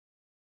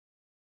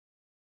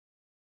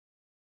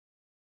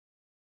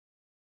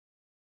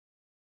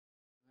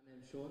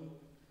name's Shaun.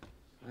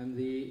 I'm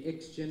the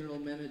ex-general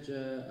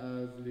manager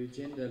of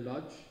Lugenda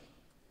Lodge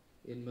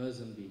in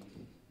Mozambique.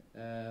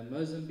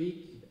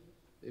 Mozambique,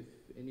 if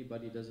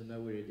anybody doesn't know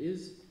where it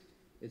is,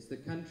 it's the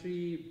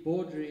country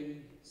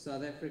bordering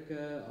South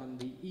Africa on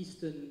the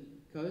eastern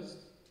coast,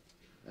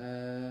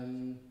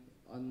 on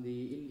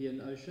the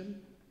Indian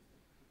Ocean.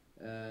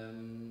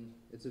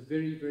 It's a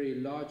very, very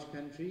large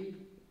country,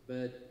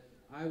 but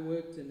I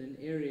worked in an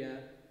area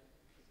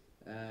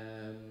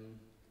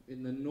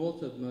in the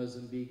north of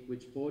Mozambique,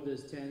 which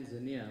borders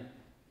Tanzania,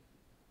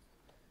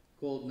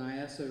 called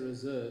Nyasa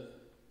Reserve.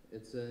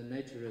 It's a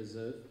nature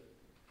reserve,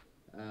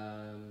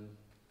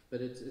 but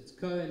it's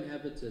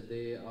co-inhabited.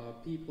 There are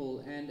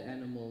people and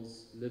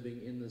animals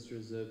living in this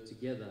reserve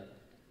together.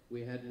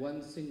 We had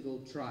one single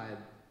tribe,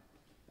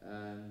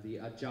 the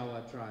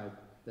Ajawa tribe,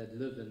 that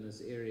live in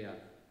this area.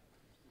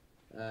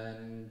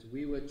 And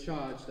we were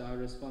charged, our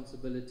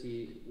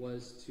responsibility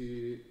was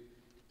to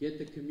get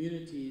the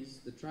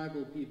communities, the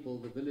tribal people,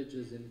 the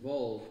villagers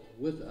involved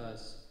with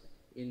us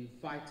in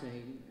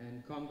fighting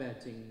and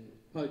combating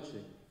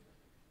poaching.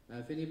 Now,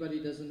 if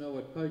anybody doesn't know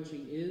what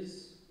poaching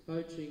is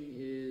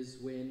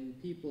when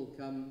people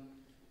come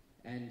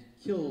and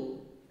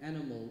kill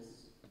animals,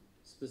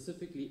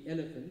 specifically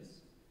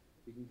elephants.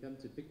 You can come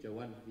to picture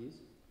one, please.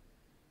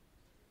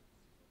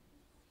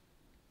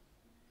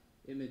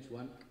 Image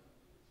one.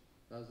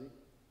 Fauzi?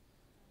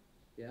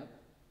 Yeah?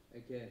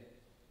 Okay.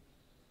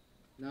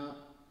 Now,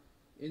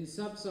 in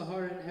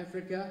sub-Saharan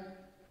Africa,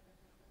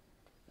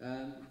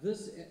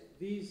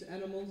 these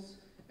animals,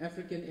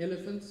 African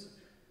elephants,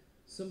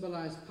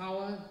 symbolize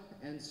power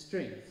and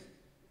strength.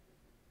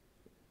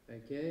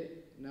 Okay?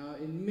 Now,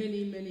 in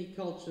many, many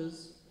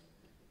cultures,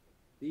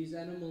 these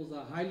animals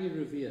are highly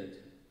revered.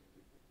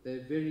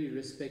 They're very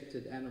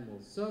respected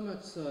animals. So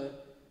much so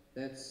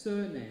that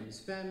surnames,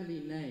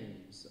 family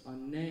names, are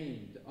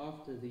named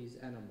after these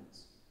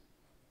animals.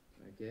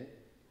 Okay?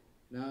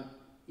 Now,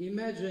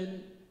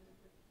 imagine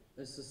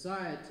a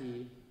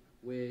society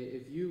where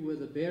if you were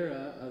the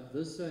bearer of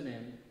this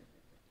surname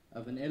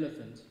of an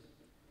elephant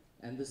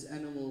and this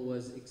animal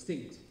was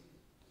extinct.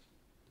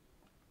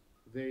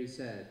 Very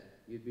sad.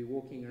 You'd be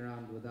walking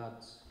around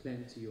without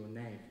claim to your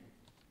name.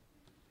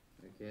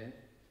 Okay?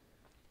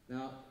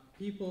 Now,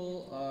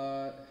 people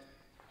are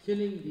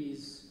killing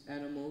these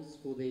animals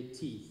for their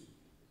teeth,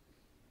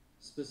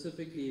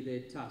 specifically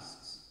their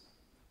tusks.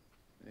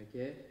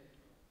 Okay?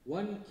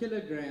 1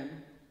 kilogram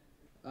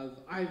of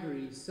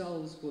ivory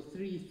sells for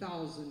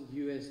 $3,000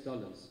 US.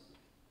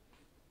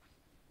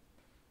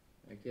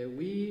 Okay,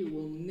 we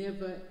will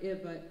never,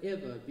 ever,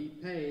 ever be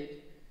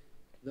paid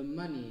the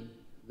money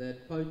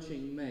that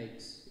poaching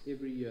makes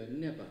every year.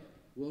 Never.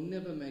 We'll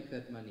never make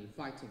that money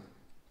fighting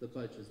the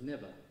poachers.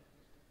 Never.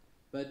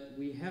 But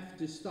we have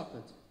to stop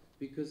it,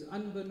 because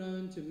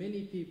unbeknown to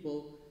many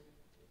people,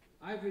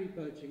 ivory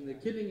poaching, the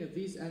killing of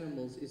these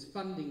animals, is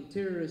funding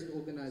terrorist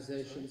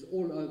organizations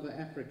all over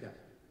Africa.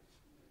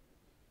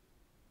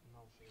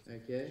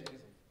 Okay?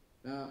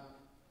 Now,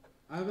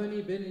 I've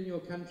only been in your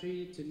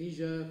country,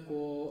 Tunisia,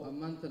 for a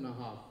month and a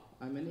half.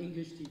 I'm an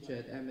English teacher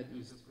at Ahmed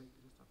East.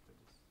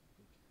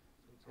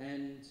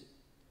 And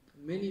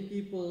many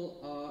people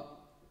are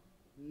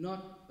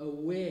not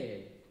aware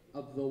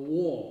of the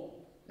war,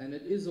 and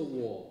it is a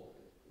war,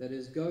 that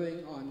is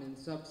going on in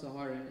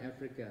sub-Saharan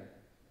Africa.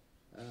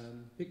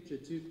 Picture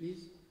 2,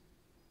 please.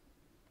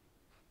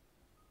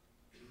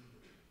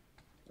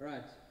 All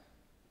right.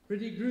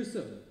 Pretty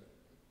gruesome.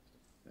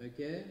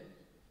 Okay?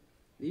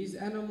 These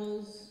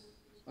animals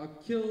are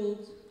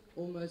killed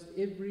almost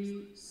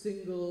every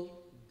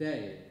single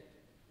day.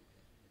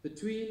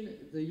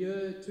 Between the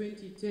year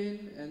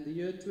 2010 and the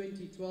year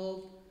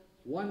 2012,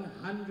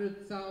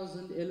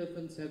 100,000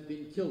 elephants have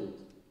been killed.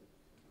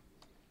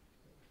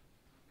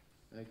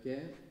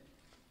 Okay?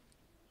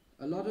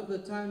 A lot of the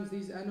times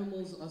these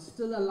animals are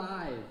still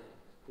alive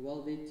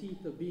while their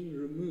teeth are being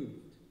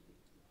removed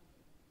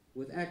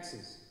with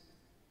axes.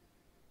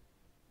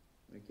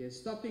 Okay,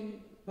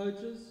 stopping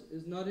poachers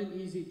is not an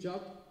easy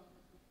job.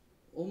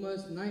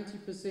 Almost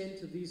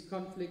 90% of these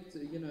conflicts,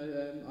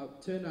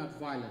 turn out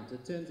violent.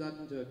 It turns out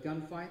into a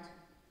gunfight.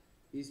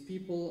 These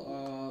people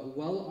are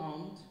well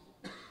armed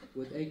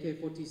with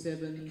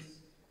AK-47s,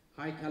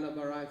 high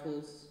caliber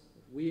rifles.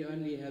 We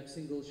only have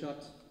single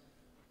shot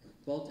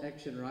bolt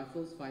action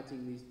rifles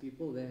fighting these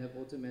people. They have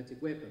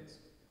automatic weapons.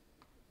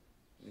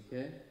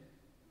 Okay?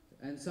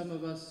 And some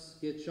of us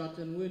get shot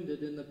and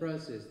wounded in the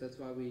process. That's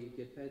why we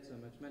get paid so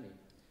much money.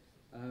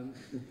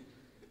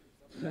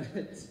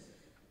 But,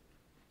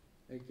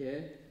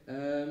 okay.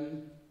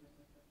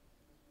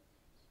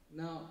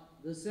 Now,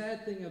 the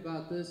sad thing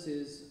about this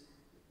is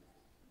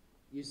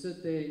you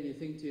sit there and you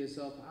think to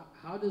yourself,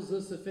 how does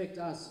this affect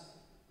us?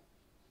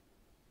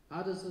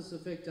 How does this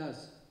affect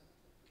us?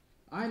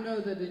 I know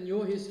that in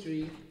your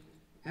history,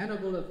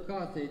 Hannibal of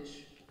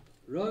Carthage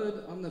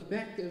rode on the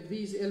back of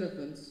these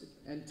elephants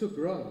and took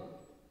Rome.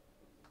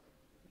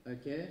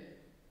 Okay?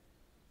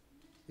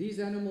 These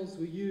animals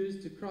were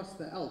used to cross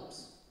the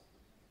Alps.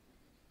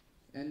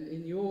 And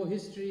in your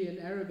history, in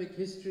Arabic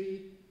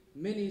history,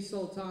 many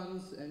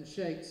sultans and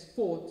sheikhs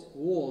fought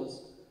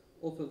wars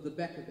off of the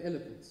back of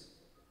elephants.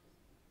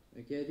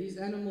 Okay, these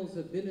animals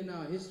have been in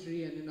our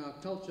history and in our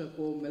culture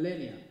for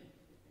millennia.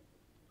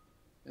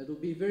 It'll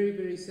be very,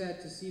 very sad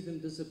to see them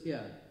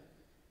disappear.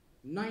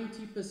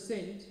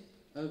 90%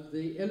 of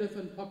the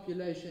elephant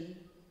population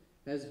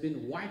has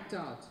been wiped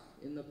out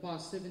in the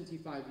past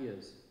 75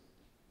 years.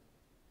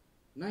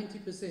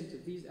 90%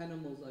 of these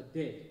animals are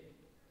dead.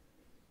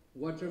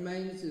 What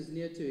remains is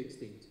near to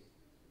extinct.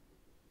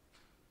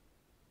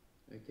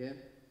 Okay.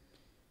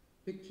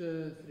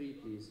 Picture 3,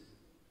 please.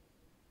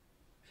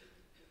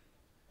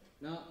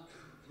 Now,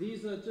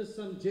 these are just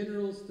some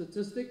general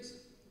statistics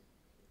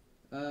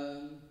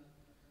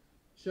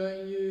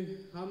showing you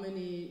how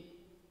many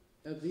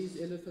of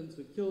these elephants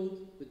were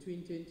killed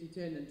between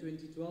 2010 and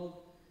 2012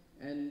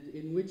 and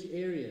in which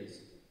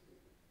areas,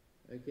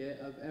 okay,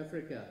 of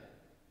Africa.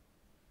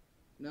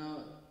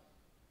 Now,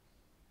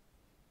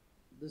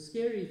 the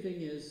scary thing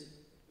is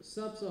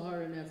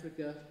sub-Saharan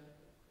Africa,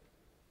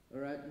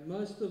 all right,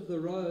 most of the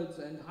roads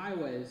and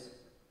highways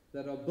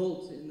that are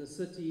built in the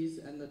cities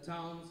and the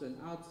towns and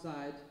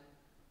outside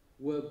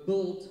were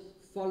built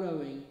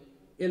following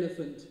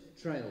elephant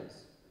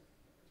trails.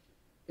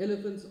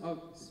 Elephants are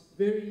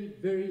very,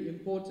 very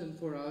important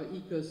for our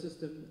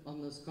ecosystem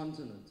on this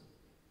continent.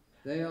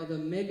 They are the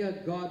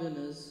mega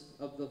gardeners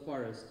of the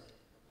forest.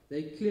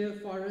 They clear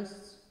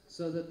forests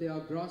so that there are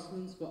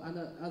grasslands for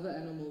other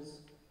animals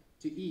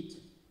to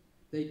eat.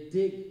 They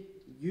dig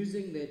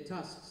using their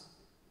tusks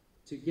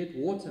to get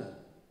water,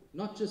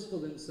 not just for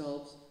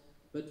themselves,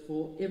 but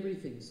for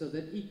everything, so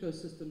that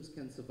ecosystems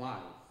can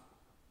survive.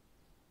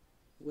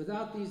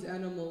 Without these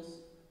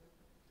animals,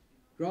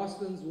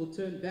 grasslands will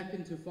turn back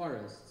into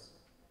forests.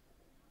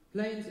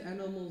 Plains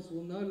animals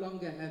will no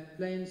longer have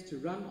plains to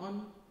run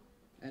on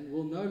and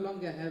will no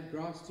longer have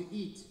grass to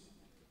eat.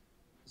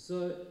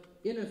 So,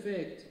 in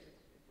effect,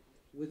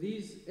 with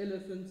these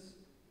elephants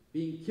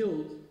being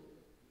killed,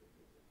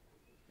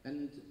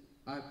 and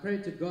I pray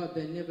to God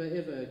they never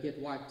ever get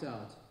wiped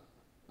out.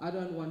 I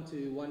don't want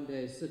to one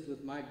day sit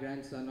with my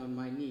grandson on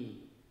my knee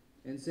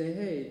and say,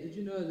 hey, did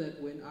you know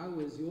that when I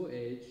was your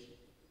age,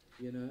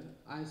 you know,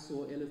 I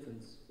saw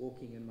elephants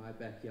walking in my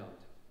backyard?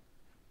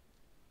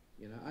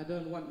 You know, I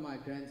don't want my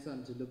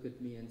grandson to look at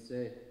me and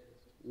say,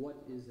 what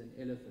is an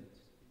elephant?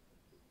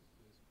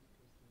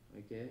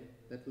 Okay,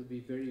 that would be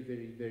very,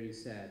 very, very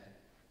sad.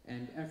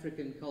 And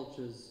African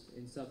cultures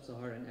in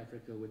sub-Saharan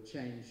Africa would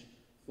change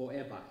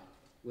forever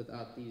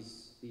without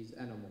these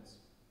animals.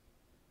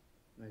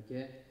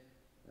 Okay,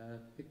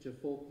 picture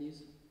 4,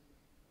 please.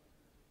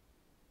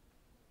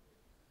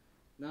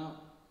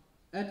 Now,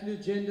 at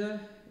Lugenda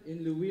in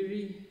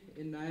Luwiri,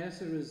 in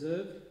Nyasa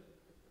Reserve,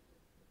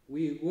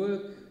 we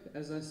work,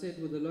 as I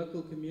said, with the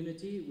local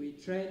community. We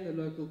train the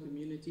local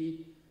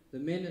community, the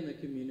men in the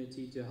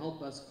community, to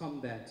help us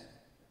combat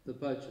the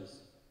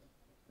poachers.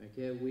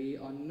 Okay,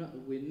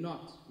 we're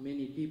not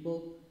many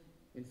people.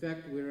 In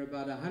fact, we're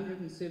about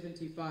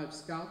 175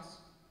 scouts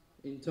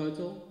in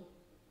total,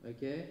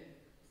 okay,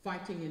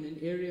 fighting in an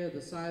area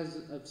the size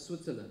of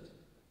Switzerland.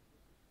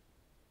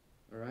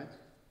 All right?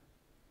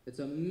 It's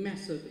a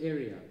massive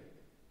area.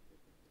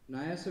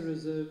 Nyasa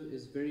Reserve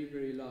is very,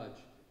 very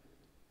large.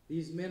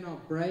 These men are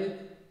brave,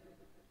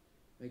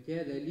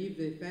 okay? They leave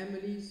their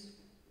families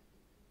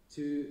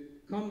to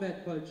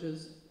combat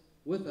poachers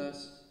with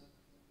us,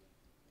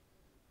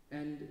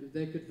 and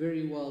they could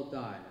very well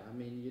die. I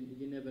mean,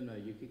 you never know.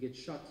 You could get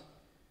shot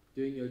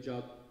doing your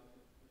job.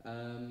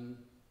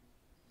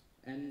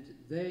 And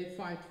they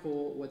fight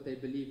for what they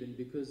believe in,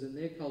 because in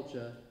their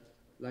culture,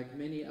 like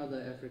many other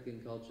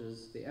African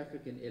cultures, the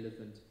African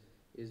elephant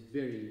is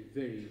very,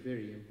 very,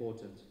 very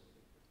important.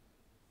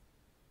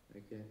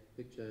 Okay,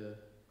 picture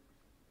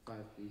 5,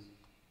 please.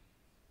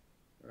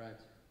 All right.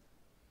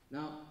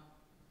 Now,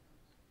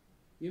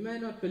 you may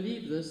not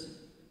believe this,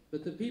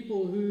 but the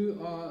people who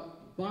are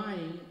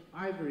buying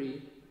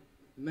ivory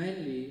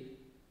mainly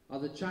are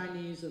the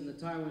Chinese and the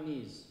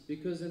Taiwanese,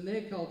 because in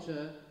their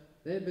culture,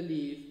 they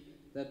believe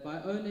that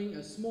by owning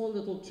a small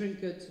little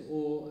trinket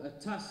or a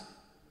tusk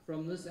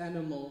from this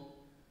animal,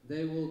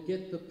 they will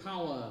get the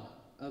power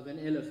of an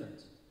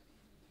elephant.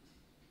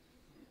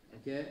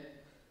 Okay?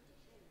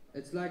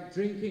 It's like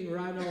drinking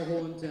rhino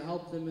horn to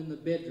help them in the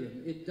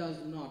bedroom. It does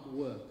not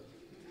work.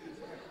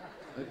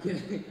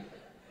 Okay?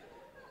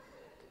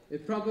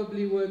 It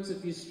probably works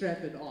if you strap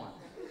it on.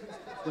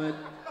 But,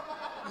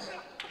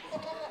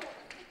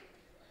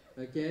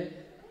 okay?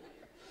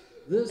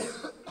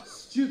 This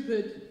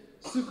stupid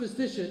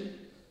superstition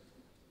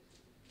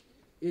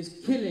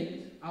is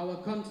killing our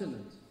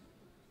continent.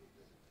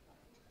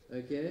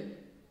 Okay?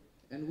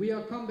 And we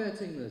are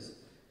combating this.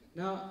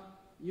 Now,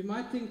 you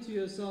might think to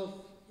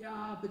yourself,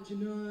 yeah, but you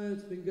know,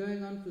 it's been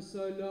going on for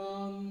so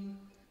long,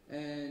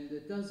 and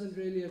it doesn't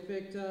really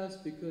affect us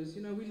because,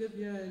 you know, we live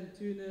here in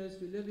Tunis,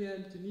 we live here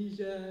in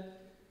Tunisia,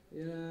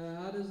 you know,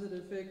 how does it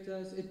affect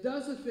us? It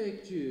does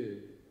affect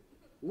you.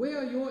 Where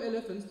are your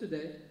elephants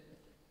today?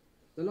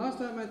 The last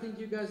time I think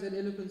you guys had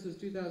elephants was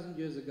 2,000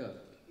 years ago.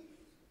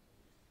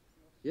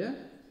 Yeah?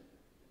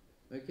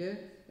 Okay?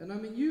 And I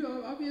mean, you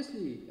are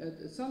obviously,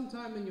 at some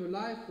time in your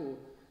life or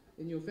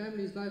in your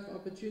family's life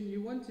opportunity,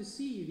 you want to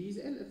see these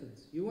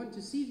elephants. You want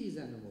to see these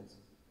animals.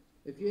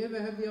 If you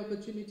ever have the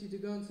opportunity to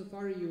go on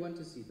safari, you want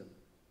to see them.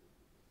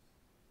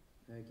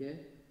 Okay?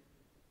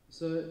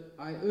 So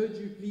I urge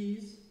you,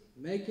 please,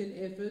 make an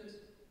effort.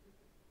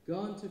 Go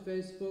onto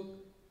Facebook,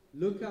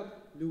 look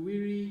up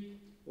Luwiri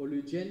or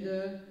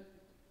Lugenda,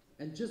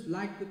 and just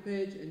like the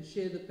page and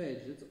share the page.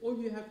 That's all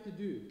you have to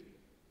do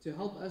to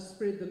help us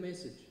spread the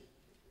message.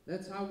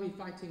 That's how we're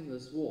fighting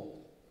this war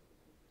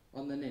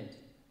on the net.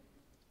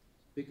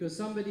 Because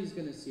somebody's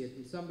going to see it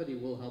and somebody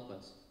will help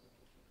us.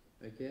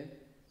 Okay?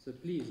 So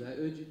please, I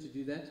urge you to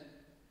do that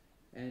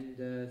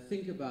and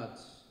think about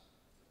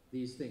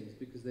these things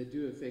because they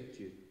do affect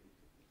you.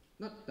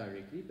 Not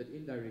directly, but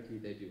indirectly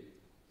they do.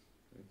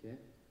 Okay?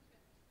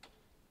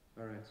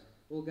 Alright.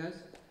 Well,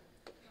 guys,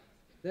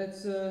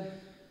 that's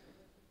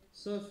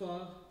so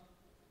far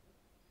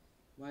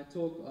my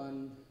talk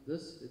on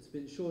this. It's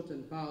been short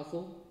and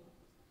powerful.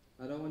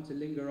 I don't want to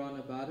linger on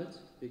about it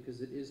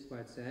because it is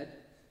quite sad.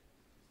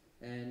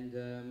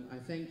 And I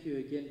thank you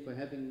again for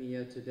having me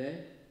here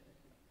today.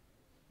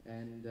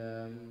 And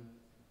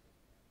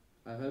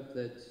I hope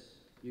that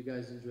you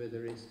guys enjoy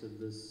the rest of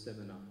this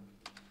seminar.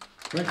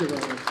 Thank you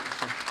very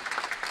much.